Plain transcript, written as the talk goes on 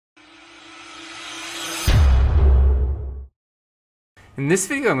In this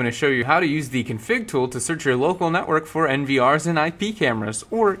video, I'm going to show you how to use the config tool to search your local network for NVRs and IP cameras,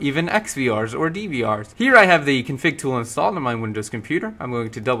 or even XVRs or DVRs. Here I have the config tool installed on my Windows computer. I'm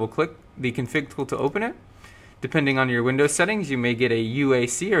going to double click the config tool to open it. Depending on your Windows settings, you may get a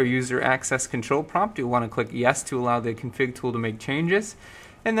UAC or user access control prompt. You'll want to click yes to allow the config tool to make changes.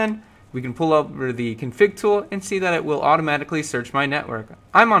 And then we can pull over the config tool and see that it will automatically search my network.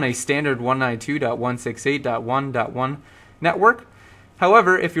 I'm on a standard 192.168.1.1 network.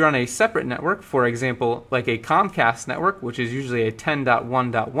 However, if you're on a separate network, for example, like a Comcast network, which is usually a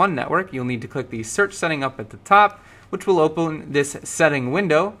 10.1.1 network, you'll need to click the search setting up at the top, which will open this setting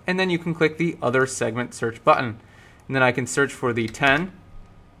window, and then you can click the other segment search button. And then I can search for the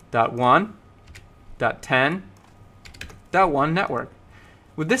 10.1.10.1 network.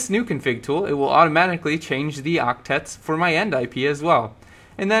 With this new config tool, it will automatically change the octets for my end IP as well.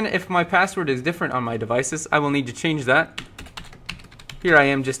 And then if my password is different on my devices, I will need to change that. Here I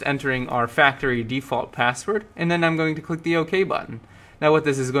am just entering our factory default password, and then I'm going to click the OK button. Now what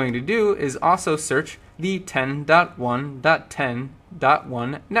this is going to do is also search the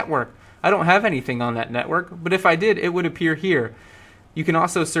 10.1.10.1 network. I don't have anything on that network, but if I did, it would appear here. You can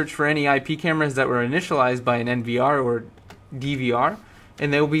also search for any IP cameras that were initialized by an NVR or DVR,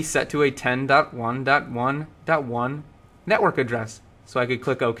 and they will be set to a 10.1.1.1 network address. So I could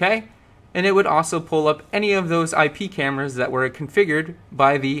click OK, and it would also pull up any of those IP cameras that were configured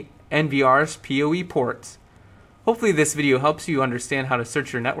by the NVR's PoE ports. Hopefully this video helps you understand how to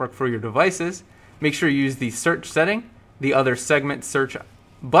search your network for your devices. Make sure you use the search setting, the other segment search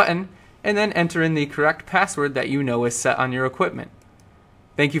button, and then enter in the correct password that you know is set on your equipment.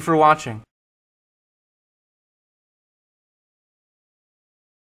 Thank you for watching.